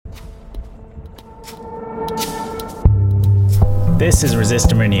This is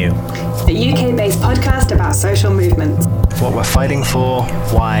Resist and Renew, the UK-based podcast about social movements. What we're fighting for,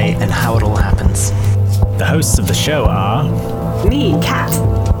 why, and how it all happens. The hosts of the show are... Me, Kat.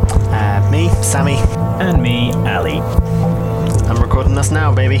 Me, Sammy. And me, Ali. I'm recording us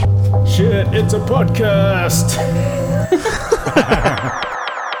now, baby. Shit, it's a podcast!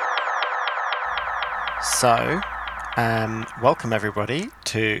 So, welcome everybody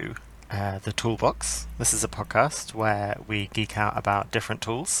to The Toolbox. This is a podcast where we geek out about different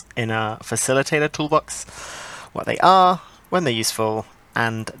tools in our facilitator toolbox, what they are, when they're useful,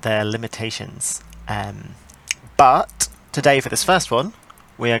 and their limitations. But today for this first one,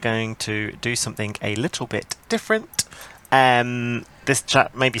 we are going to do something a little bit different. This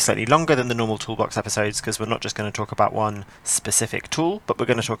chat may be slightly longer than the normal Toolbox episodes because we're not just going to talk about one specific tool, but we're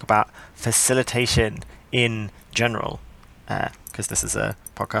going to talk about facilitation in general, because this is a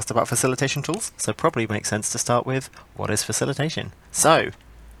podcast about facilitation tools, so probably makes sense to start with what is facilitation. So,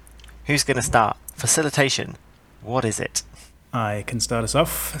 who's going to start? Facilitation, what is it? I can start us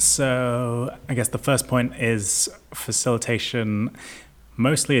off. So I guess the first point is facilitation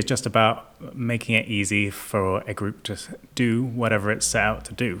mostly is just about making it easy for a group to do whatever it's set out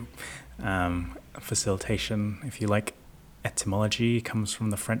to do. Facilitation, if you like, etymology comes from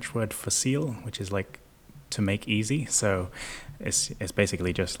the French word facile, which is like to make easy. So it's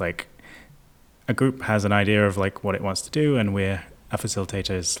basically just like a group has an idea of like what it wants to do, and a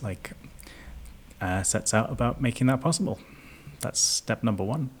facilitator is like sets out about making that possible. That's step number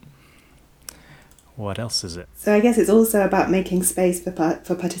one. What else is it? So I guess it's also about making space for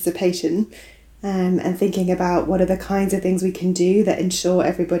participation, and thinking about what are the kinds of things we can do that ensure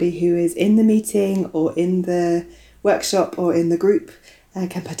everybody who is in the meeting or in the workshop or in the group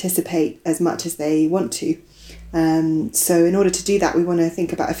can participate as much as they want to. So in order to do that, we want to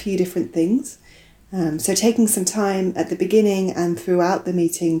think about a few different things. So taking some time at the beginning and throughout the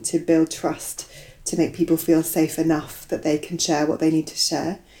meeting to build trust, to make people feel safe enough that they can share what they need to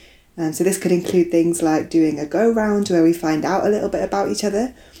share. So this could include things like doing a go-round where we find out a little bit about each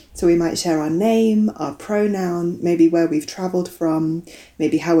other. So we might share our name, our pronoun, maybe where we've travelled from,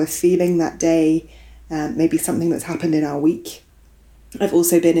 maybe how we're feeling that day, maybe something that's happened in our week. I've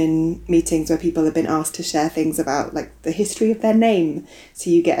also been in meetings where people have been asked to share things about like the history of their name. So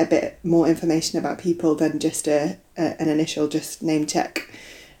you get a bit more information about people than just an initial just name check.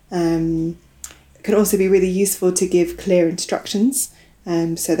 It can also be really useful to give clear instructions,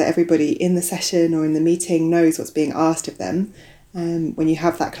 so that everybody in the session or in the meeting knows what's being asked of them. When you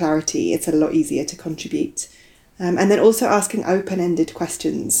have that clarity, it's a lot easier to contribute. And then also asking open-ended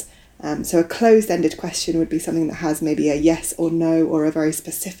questions. So a closed-ended question would be something that has maybe a yes or no or a very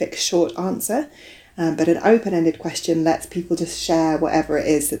specific short answer. But an open-ended question lets people just share whatever it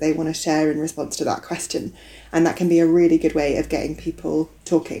is that they want to share in response to that question. And that can be a really good way of getting people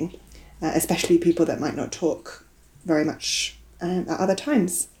talking, especially people that might not talk very much at other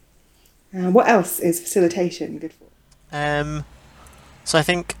times. What else is facilitation good for? So I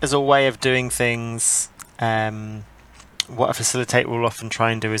think as a way of doing things, what a facilitator will often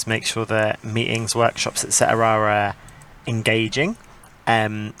try and do is make sure that meetings, workshops, etc. are engaging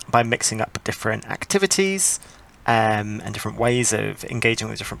by mixing up different activities and different ways of engaging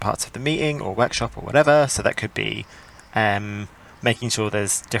with different parts of the meeting or workshop or whatever. So that could be making sure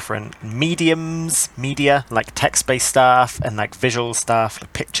there's different media like text-based stuff and like visual stuff,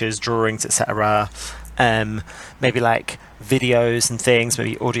 like pictures, drawings, etc. Maybe like videos and things,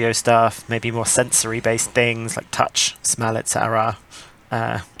 maybe audio stuff, maybe more sensory-based things like touch, smell, etc.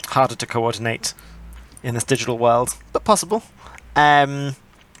 Harder to coordinate in this digital world, but possible. And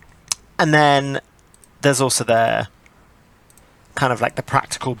then there's also the kind of like the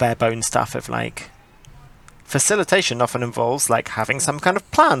practical bare bones stuff of like facilitation often involves like having some kind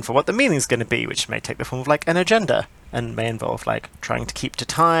of plan for what the meeting's going to be, which may take the form of like an agenda and may involve like trying to keep to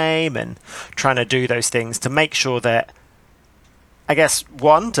time and trying to do those things to make sure that, I guess,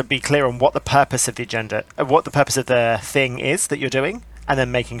 one, to be clear on what the purpose of the agenda, what the purpose of the thing is that you're doing, and then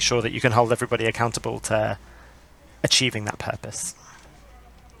making sure that you can hold everybody accountable to achieving that purpose.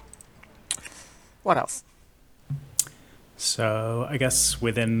 What else? So I guess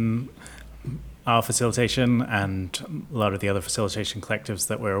within our facilitation and a lot of the other facilitation collectives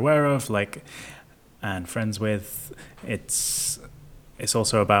that we're aware of, like, and friends with, it's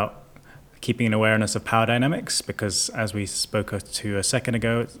also about keeping an awareness of power dynamics, because as we spoke to a second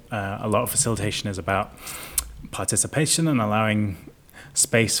ago, a lot of facilitation is about participation and allowing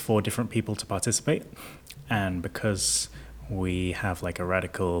space for different people to participate. And because we have like a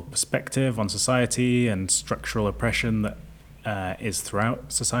radical perspective on society and structural oppression that is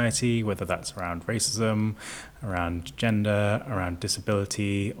throughout society, whether that's around racism, around gender, around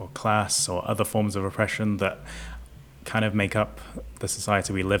disability or class or other forms of oppression that kind of make up the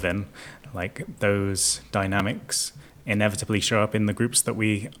society we live in. Like those dynamics inevitably show up in the groups that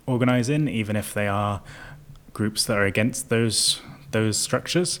we organize in, even if they are groups that are against those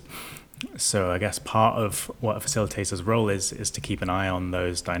structures. So I guess part of what a facilitator's role is to keep an eye on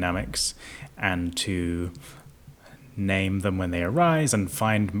those dynamics and to name them when they arise and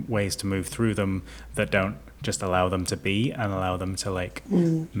find ways to move through them that don't just allow them to be and allow them to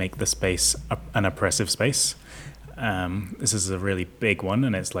make the space an oppressive space. This is a really big one,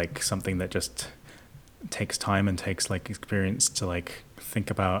 and it's like something that just takes time and takes like experience to like think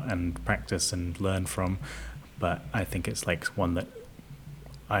about and practice and learn from. But I think it's like one that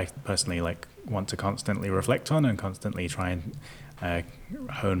I personally like want to constantly reflect on and constantly try and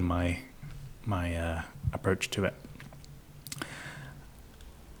hone my approach to it.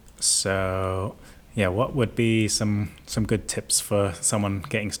 So yeah, what would be some good tips for someone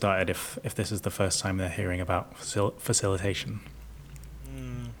getting started if this is the first time they're hearing about facilitation?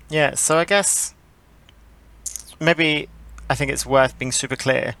 Yeah, so I guess maybe I think it's worth being super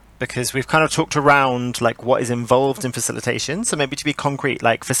clear, because we've kind of talked around like what is involved in facilitation. So maybe to be concrete,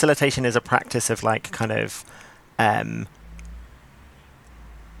 like facilitation is a practice of like kind of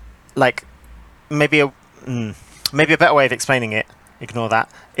like maybe a better way of explaining it, ignore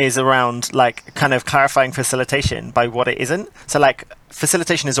that, is around like kind of clarifying facilitation by what it isn't. So like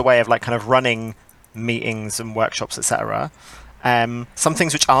facilitation is a way of like kind of running meetings and workshops, etc. Some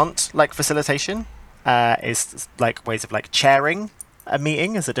things which aren't like facilitation is like ways of like chairing a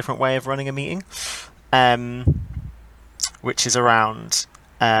meeting is a different way of running a meeting, which is around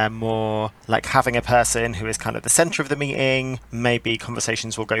more like having a person who is kind of the center of the meeting. Maybe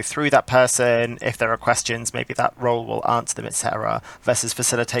conversations will go through that person. If there are questions, maybe that role will answer them, etc. Versus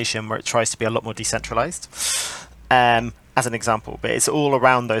facilitation, where it tries to be a lot more decentralized, as an example. But it's all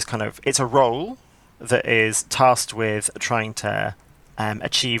around those kind of, it's a role that is tasked with trying to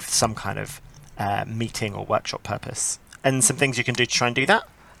achieve some kind of meeting or workshop purpose. And some things you can do to try and do that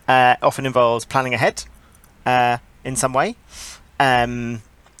often involves planning ahead in some way,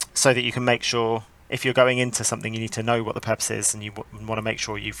 so that you can make sure if you're going into something, you need to know what the purpose is, and you want to make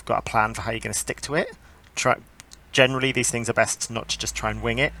sure you've got a plan for how you're going to stick to it. Generally, these things are best not to just try and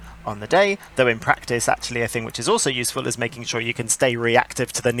wing it on the day, though in practice, actually, a thing which is also useful is making sure you can stay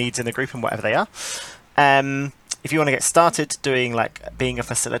reactive to the needs in the group and whatever they are. If you want to get started doing like being a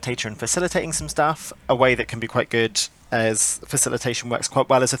facilitator and facilitating some stuff, a way that can be quite good as facilitation works quite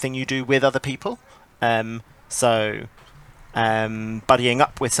well as a thing you do with other people. So buddying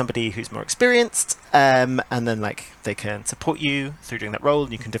up with somebody who's more experienced, and then like they can support you through doing that role,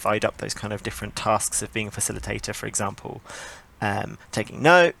 and you can divide up those kind of different tasks of being a facilitator, for example, taking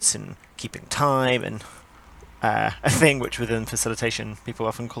notes and keeping time, and a thing which within facilitation people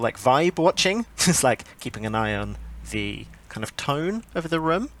often call like vibe watching. It's like keeping an eye on the kind of tone of the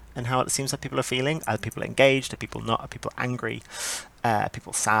room and how it seems like people are feeling. Are people engaged? Are people not? Are people angry? Are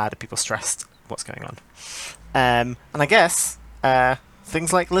people sad? Are people stressed? What's going on? And I guess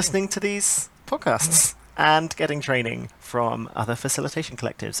things like listening to these podcasts and getting training from other facilitation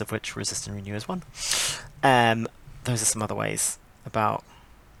collectives, of which Resist and Renew is one. Those are some other ways about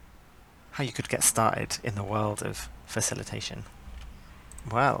how you could get started in the world of facilitation.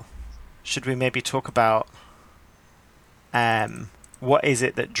 Well, should we maybe talk about what is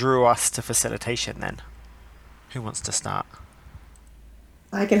it that drew us to facilitation then? Who wants to start?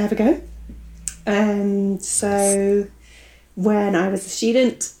 I can have a go. So when I was a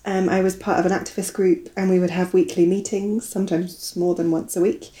student, I was part of an activist group, and we would have weekly meetings, sometimes more than once a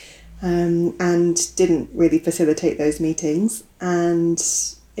week, and didn't really facilitate those meetings, and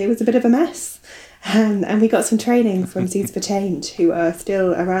it was a bit of a mess. And we got some training from Seeds for Change, who are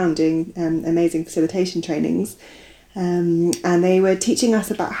still around doing amazing facilitation trainings, and they were teaching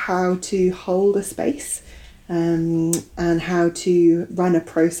us about how to hold a space, and how to run a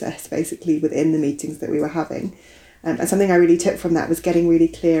process basically within the meetings that we were having. And something I really took from that was getting really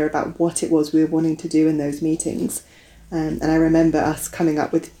clear about what it was we were wanting to do in those meetings. And I remember us coming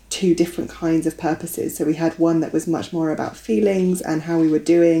up with two different kinds of purposes. So we had one that was much more about feelings and how we were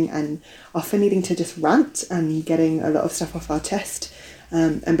doing, and often needing to just rant and getting a lot of stuff off our chest,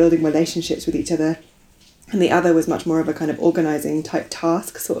 and building relationships with each other. And the other was much more of a kind of organising type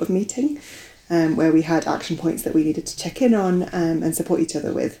task sort of meeting, where we had action points that we needed to check in on and support each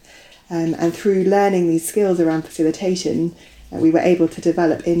other with. And through learning these skills around facilitation, we were able to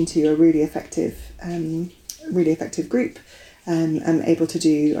develop into a really effective group, and able to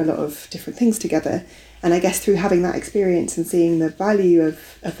do a lot of different things together. And I guess through having that experience and seeing the value of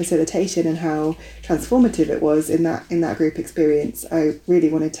facilitation and how transformative it was in that group experience, I really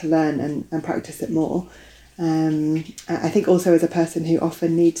wanted to learn and practice it more. I think also as a person who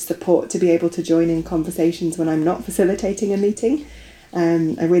often needs support to be able to join in conversations when I'm not facilitating a meeting,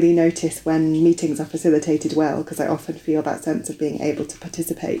 I really notice when meetings are facilitated well, because I often feel that sense of being able to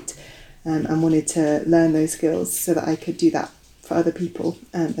participate, and wanted to learn those skills so that I could do that for other people,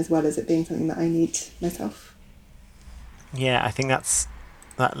 as well as it being something that I need myself. Yeah, I think that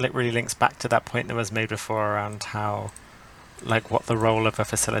really links back to that point that was made before around how, like, what the role of a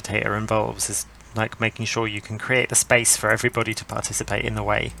facilitator involves is like making sure you can create the space for everybody to participate in the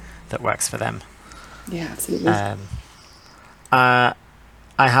way that works for them. Yeah, absolutely. I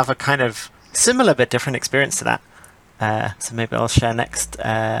have a kind of similar but different experience to that. So maybe I'll share next.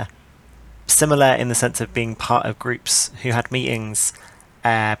 Similar in the sense of being part of groups who had meetings,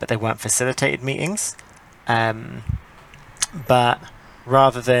 but they weren't facilitated meetings. But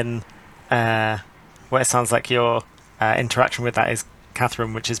rather than what it sounds like your interaction with that is,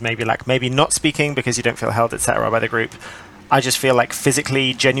 Catherine, which is maybe not speaking because you don't feel held, etc., by the group. I just feel like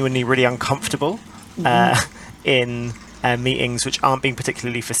physically, genuinely, really uncomfortable in meetings which aren't being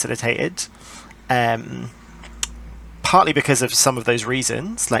particularly facilitated. Partly because of some of those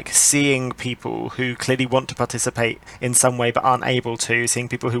reasons, like seeing people who clearly want to participate in some way but aren't able to, seeing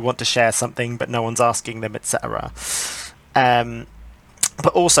people who want to share something but no one's asking them, etc.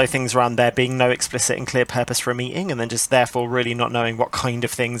 But also things around there being no explicit and clear purpose for a meeting, and then just therefore really not knowing what kind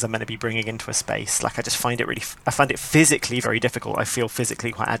of things I'm meant to be bringing into a space. Like I find it physically very difficult. I feel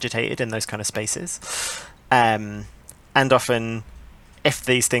physically quite agitated in those kind of spaces. And often, if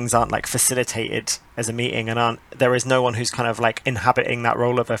these things aren't like facilitated as a meeting and there is no one who's kind of like inhabiting that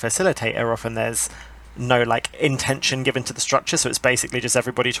role of a facilitator, often there's no like intention given to the structure. So it's basically just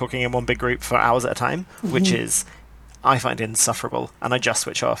everybody talking in one big group for hours at a time, which is, I find insufferable, and I just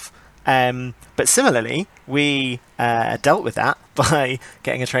switch off. But similarly, we dealt with that by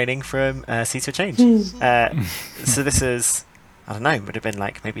getting a training from Seeds for Change. So this is, I don't know, would have been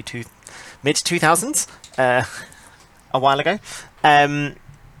like maybe mid-2000s, a while ago, and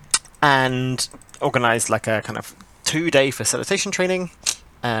organised like a kind of 2-day facilitation training.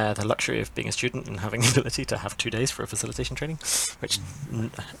 The luxury of being a student and having the ability to have 2 days for a facilitation training, which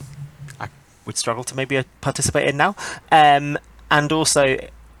I would struggle to maybe participate in now, and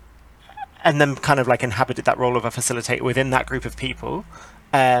then kind of like inhabited that role of a facilitator within that group of people,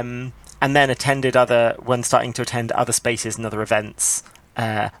 and then when starting to attend other spaces and other events.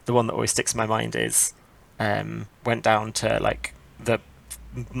 The one that always sticks in my mind is went down to like the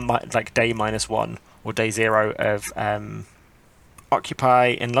day -1 or day 0 of Occupy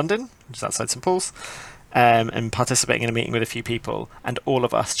in London, which is outside St Paul's. And participating in a meeting with a few people, and all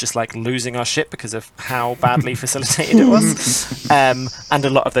of us just like losing our shit because of how badly facilitated it was, and a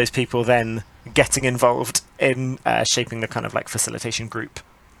lot of those people then getting involved in shaping the kind of like facilitation group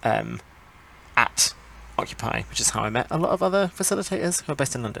at Occupy, which is how I met a lot of other facilitators who are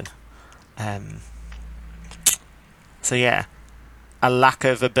based in London. So yeah, a lack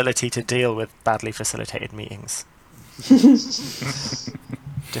of ability to deal with badly facilitated meetings.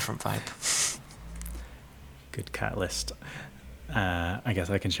 Different vibe. Good catalyst. I guess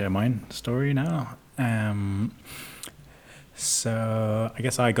I can share my story now. So I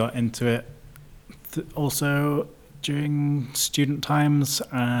guess I got into it also during student times.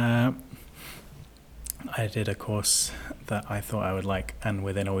 I did a course that I thought I would like, and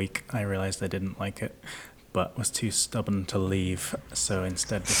within a week I realized I didn't like it, but was too stubborn to leave. So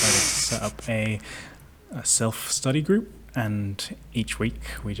instead decided to set up a self-study group, and each week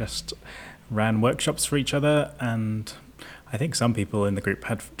we just ran workshops for each other, and I think some people in the group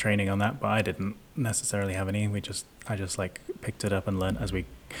had training on that, but I didn't necessarily have any. I just like picked it up and learned as we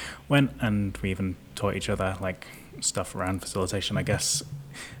went, and we even taught each other like stuff around facilitation, I guess,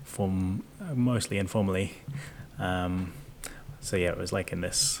 mostly informally. So yeah, it was like in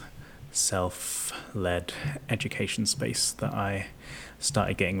this self-led education space that I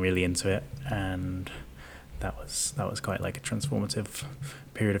started getting really into it, and that was quite like a transformative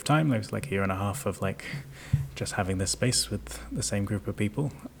period of time. There was like a year and a half of like just having this space with the same group of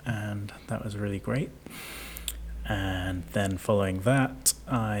people, and that was really great. And then following that,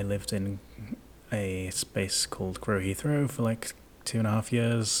 I lived in a space called Grow Heathrow for like 2.5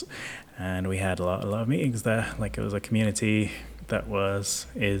 years, and we had a lot of meetings there. Like it was a community that was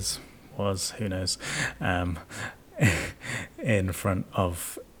who knows, in front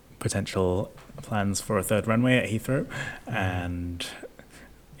of potential plans for a 3rd runway at Heathrow, and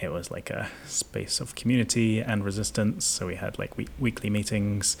it was like a space of community and resistance. So we had like weekly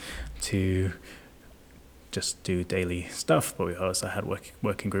meetings to just do daily stuff, but we also had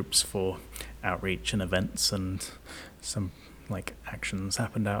working groups for outreach and events, and some like actions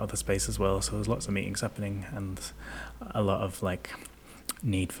happened out of the space as well. So there's lots of meetings happening and a lot of like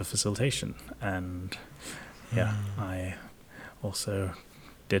need for facilitation. And yeah, I also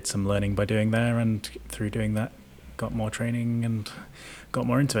did some learning by doing there, and through doing that got more training and got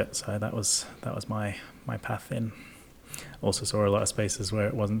more into it. So that was my path in. Also saw a lot of spaces where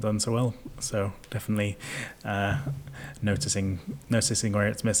it wasn't done so well, so definitely noticing where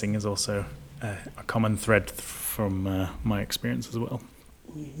it's missing is also a common thread from my experience as well.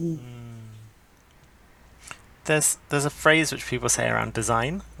 Mm-hmm. There's a phrase which people say around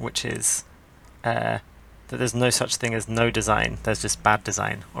design, which is that there's no such thing as no design, there's just bad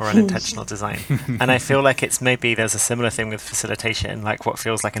design or unintentional design. And I feel like there's a similar thing with facilitation, like what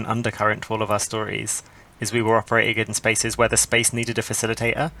feels like an undercurrent to all of our stories is we were operating in spaces where the space needed a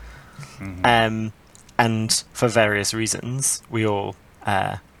facilitator. Mm-hmm. And for various reasons, we all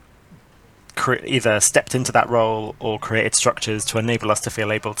either stepped into that role or created structures to enable us to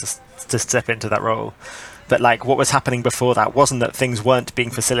feel able to step into that role. But like what was happening before that wasn't that things weren't being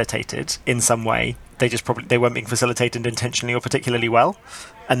facilitated in some way. They weren't being facilitated intentionally or particularly well.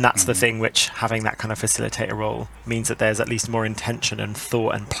 And that's the thing which having that kind of facilitator role means that there's at least more intention and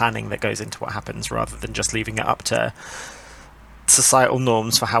thought and planning that goes into what happens, rather than just leaving it up to societal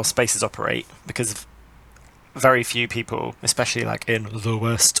norms for how spaces operate. Because very few people, especially like in the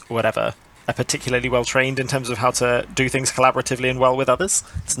West or whatever, are particularly well trained in terms of how to do things collaboratively and well with others.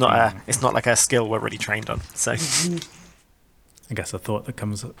 It's not like a skill we're really trained on. So I guess a thought that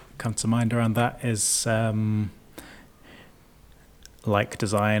comes to mind around that is like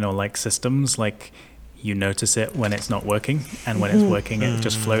design or like systems, like you notice it when it's not working, and when it's working it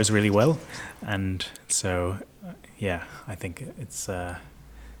just flows really well. And so yeah, I think it's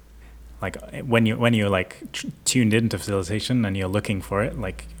like when you're like tuned into facilitation and you're looking for it,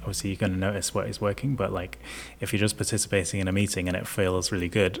 like obviously you're going to notice what is working. But like if you're just participating in a meeting and it feels really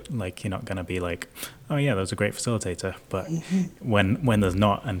good, like you're not going to be like, oh yeah, that was a great facilitator. But when there's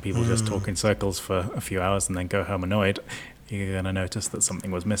not, and people just talk in circles for a few hours and then go home annoyed, you're going to notice that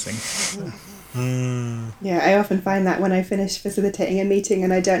something was missing. Yeah, I often find that when I finish facilitating a meeting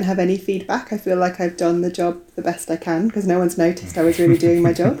and I don't have any feedback, I feel like I've done the job the best I can because no one's noticed I was really doing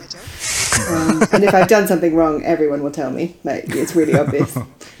my job. And if I've done something wrong, everyone will tell me. Like, it's really obvious.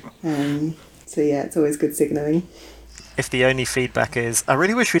 So yeah, it's always good signalling. If the only feedback is, I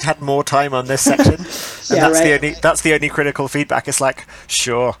really wish we'd had more time on this section, and that's the only critical feedback. It's like,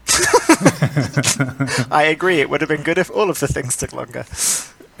 sure, I agree. It would have been good if all of the things took longer.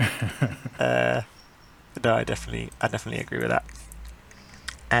 No, I definitely agree with that.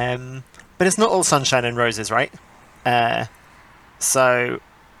 But it's not all sunshine and roses, right? So,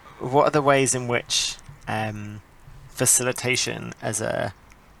 what are the ways in which facilitation as a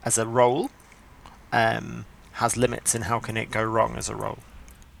role has limits, and how can it go wrong as a role?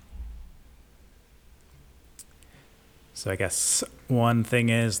 So I guess one thing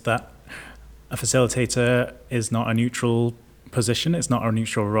is that a facilitator is not a neutral position. It's not a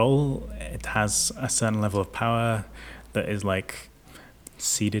neutral role. It has a certain level of power that is like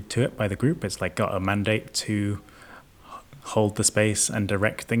ceded to it by the group. It's like got a mandate to hold the space and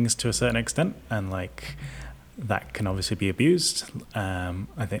direct things to a certain extent, and like that can obviously be abused.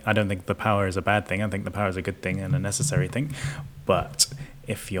 I don't think the power is a bad thing. I think the power is a good thing and a necessary thing. But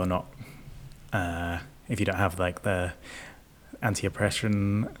if you're not, if you don't have like the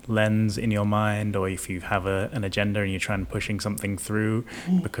anti-oppression lens in your mind, or if you have an agenda and you're trying pushing something through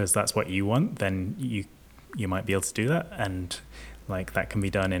because that's what you want, then you might be able to do that. And like that can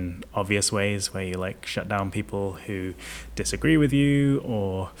be done in obvious ways where you like shut down people who disagree with you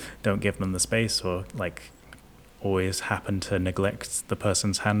or don't give them the space, or like always happen to neglect the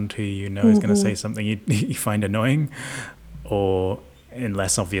person's hand who you know is going to say something you find annoying. Or in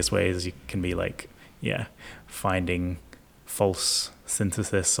less obvious ways, you can be like, finding false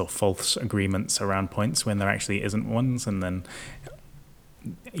synthesis or false agreements around points when there actually isn't ones. And then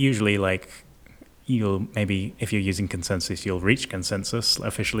usually like you'll maybe, if you're using consensus, you'll reach consensus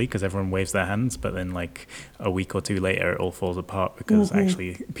officially because everyone waves their hands, but then like a week or two later it all falls apart because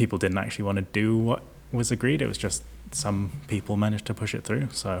actually people didn't actually want to do what was agreed. It was just some people managed to push it through.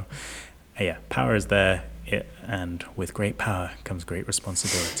 So power is there, and with great power comes great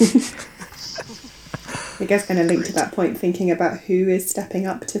responsibility. I guess kind of linked to that point, thinking about who is stepping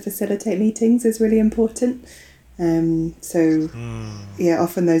up to facilitate meetings is really important. Often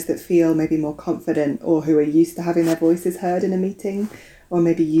those that feel maybe more confident, or who are used to having their voices heard in a meeting, or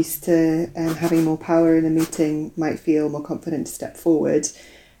maybe used to having more power in a meeting, might feel more confident to step forward.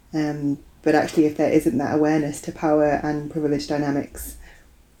 But actually, if there isn't that awareness to power and privilege dynamics,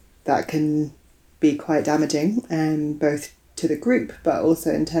 that can be quite damaging, both to the group, but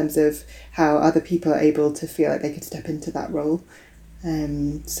also in terms of how other people are able to feel like they could step into that role.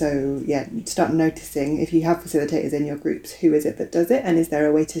 So yeah, start noticing, if you have facilitators in your groups, who is it that does it, and is there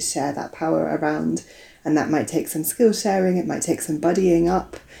a way to share that power around? And that might take some skill sharing, it might take some buddying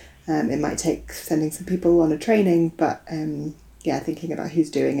up, it might take sending some people on a training, but thinking about who's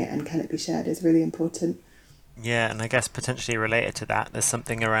doing it and can it be shared is really important. Yeah, and I guess potentially related to that, there's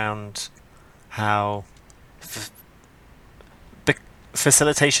something around how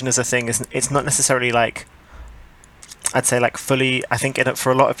facilitation as a thing it's not necessarily like, I'd say like fully, I think in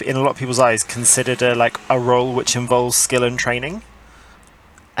a lot of people's eyes, considered a role which involves skill and training,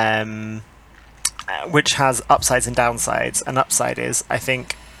 which has upsides and downsides. An upside is, I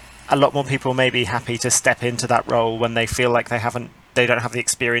think, a lot more people may be happy to step into that role when they feel like they don't have the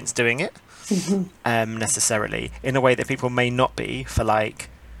experience doing it, necessarily, in a way that people may not be for like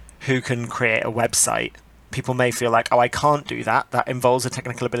who can create a website. People may feel like, oh, I can't do that. That involves a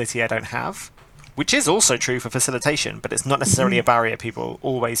technical ability I don't have, which is also true for facilitation, but it's not necessarily a barrier people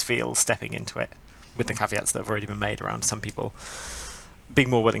always feel stepping into it, with the caveats that have already been made around some people being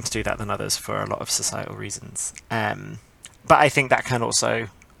more willing to do that than others for a lot of societal reasons. But I think that can also,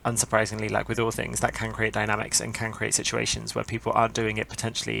 unsurprisingly, like with all things, that can create dynamics and can create situations where people aren't doing it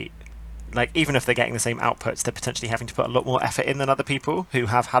potentially, like even if they're getting the same outputs, they're potentially having to put a lot more effort in than other people who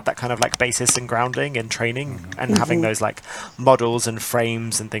have had that kind of like basis and grounding and training and having those like models and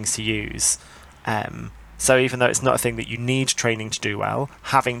frames and things to use. So even though it's not a thing that you need training to do well,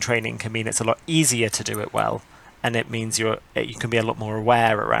 having training can mean it's a lot easier to do it well, and it means you can be a lot more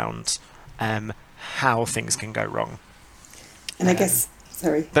aware around how things can go wrong. And I guess,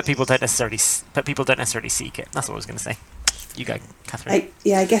 sorry. But people don't necessarily seek it. That's what I was going to say. You go, Catherine.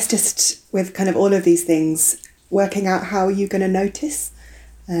 I guess just with kind of all of these things, working out how you're going to notice,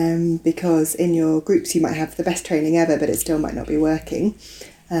 because in your groups you might have the best training ever, but it still might not be working.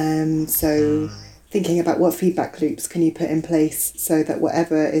 So thinking about what feedback loops can you put in place so that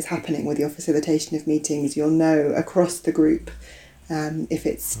whatever is happening with your facilitation of meetings, you'll know across the group if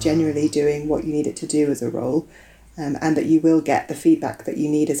it's genuinely doing what you need it to do as a role, and that you will get the feedback that you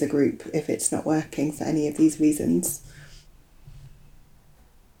need as a group if it's not working for any of these reasons.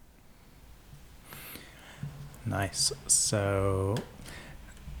 Nice. So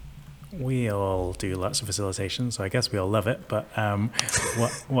we all do lots of facilitation, so I guess we all love it. But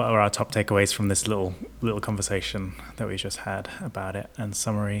what are our top takeaways from this little conversation that we just had about it, and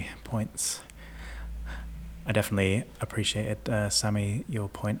summary points? I definitely appreciated, Sammy, your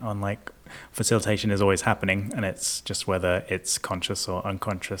point on like facilitation is always happening, and it's just whether it's conscious or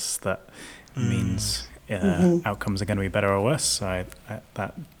unconscious that means outcomes are going to be better or worse. So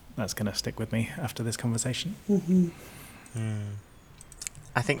that's going to stick with me after this conversation.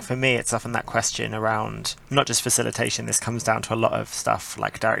 I think for me, it's often that question around not just facilitation. This comes down to a lot of stuff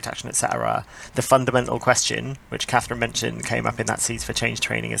like direct action, etc. The fundamental question, which Catherine mentioned, came up in that Seeds for Change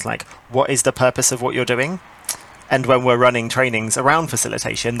training, is like, what is the purpose of what you're doing? And when we're running trainings around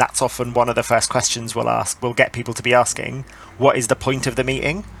facilitation, that's often one of the first questions we'll get people to be asking. What is the point of the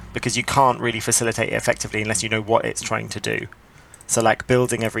meeting? Because you can't really facilitate it effectively unless you know what it's trying to do. So like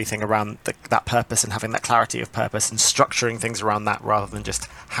building everything around that purpose and having that clarity of purpose and structuring things around that rather than just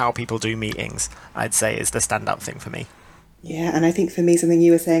how people do meetings, I'd say is the standout thing for me. Yeah, and I think for me, something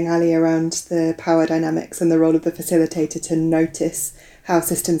you were saying, Ali, around the power dynamics and the role of the facilitator to notice how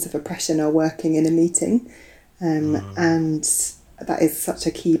systems of oppression are working in a meeting. And that is such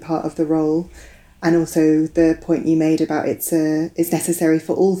a key part of the role. And also the point you made about it's necessary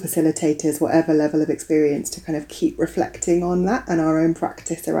for all facilitators, whatever level of experience, to kind of keep reflecting on that and our own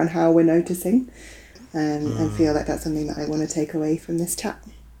practice around how we're noticing, and feel like that's something that I want to take away from this chat.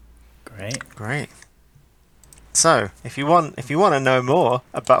 Great. So if you want to know more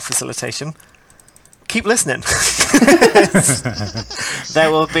about facilitation, keep listening. There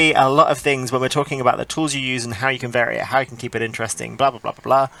will be a lot of things when we're talking about the tools you use and how you can vary it, how you can keep it interesting, blah blah blah blah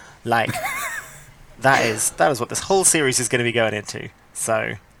blah. Like. That is what this whole series is going to be going into.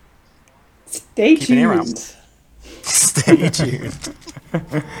 So, stay keep an ear out. Stay tuned.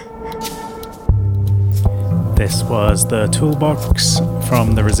 This was the Toolbox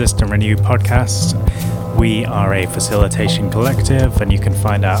from the Resist and Renew podcast. We are a facilitation collective, and you can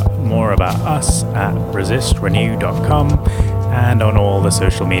find out more about us at resistrenew.com and on all the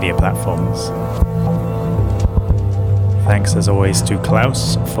social media platforms. Thanks as always to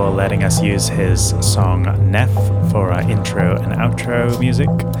Klaus for letting us use his song Neff for our intro and outro music.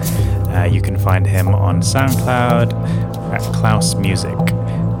 You can find him on SoundCloud at Klaus Music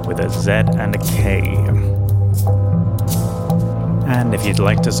with a Z and a K. And if you'd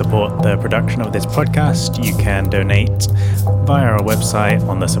like to support the production of this podcast, you can donate via our website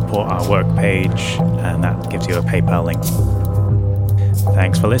on the Support Our Work page, and that gives you a PayPal link.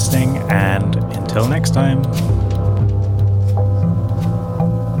 Thanks for listening, and until next time.